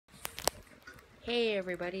Hey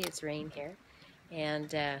everybody, it's Rain here, and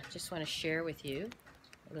just want to share with you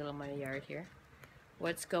a little of my yard here.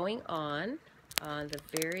 What's going on the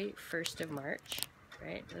very 1st of March,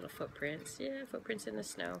 right? Little footprints, yeah, footprints in the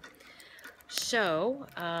snow. So,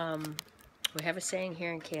 we have a saying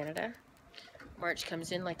here in Canada, March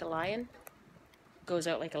comes in like a lion, goes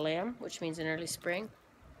out like a lamb, which means an early spring,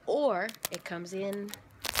 or it comes in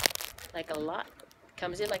like a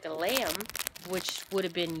lamb, which would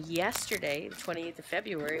have been yesterday, the 28th of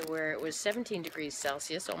February, where it was 17 degrees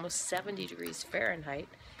Celsius, almost 70 degrees Fahrenheit.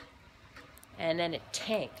 And then it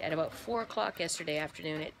tanked. At about 4 o'clock yesterday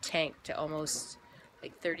afternoon, it tanked to almost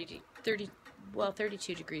like 32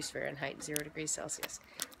 degrees Fahrenheit, 0 degrees Celsius.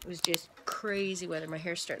 It was just crazy weather. My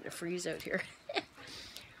hair's starting to freeze out here.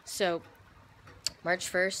 So,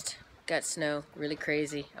 March 1st, got snow, really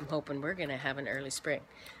crazy. I'm hoping we're going to have an early spring.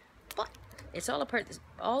 But it's all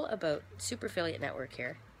about Super Affiliate Network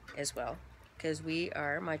here as well, because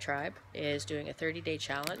my tribe is doing a 30-day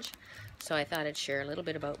challenge. So I thought I'd share a little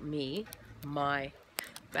bit about me, my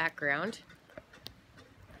background.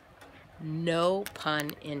 No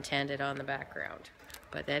pun intended on the background,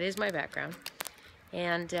 but that is my background.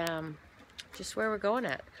 And just where we're going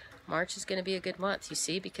at. March is going to be a good month, you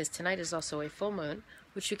see, because tonight is also a full moon,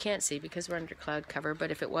 which you can't see because we're under cloud cover,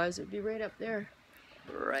 but if it was, it would be right up there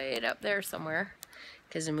somewhere,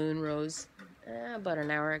 because the moon rose about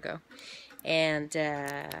an hour ago. And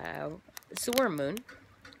it's a worm moon,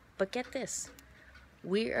 but get this,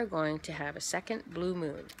 we are going to have a second blue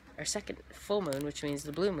moon, or second full moon, which means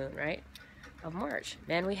the blue moon, right, of March.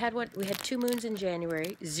 Man, we had 2 moons in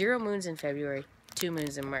January, 0 moons in February, 2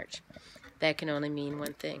 moons in March. That can only mean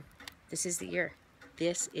one thing. This is the year.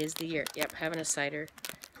 This is the year. Yep, having a cider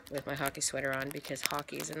with my hockey sweater on, because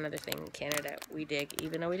hockey is another thing in Canada we dig,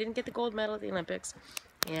 even though we didn't get the gold medal at the Olympics.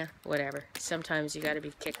 Yeah, whatever. Sometimes you got to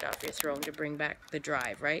be kicked off your throne to bring back the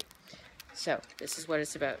drive, right? So, this is what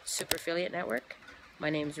it's about. Super Affiliate Network. My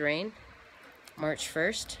name's Rain. March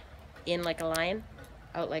 1st. In like a lion,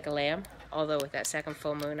 out like a lamb. Although with that second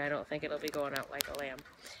full moon, I don't think it'll be going out like a lamb.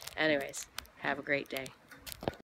 Anyways, have a great day.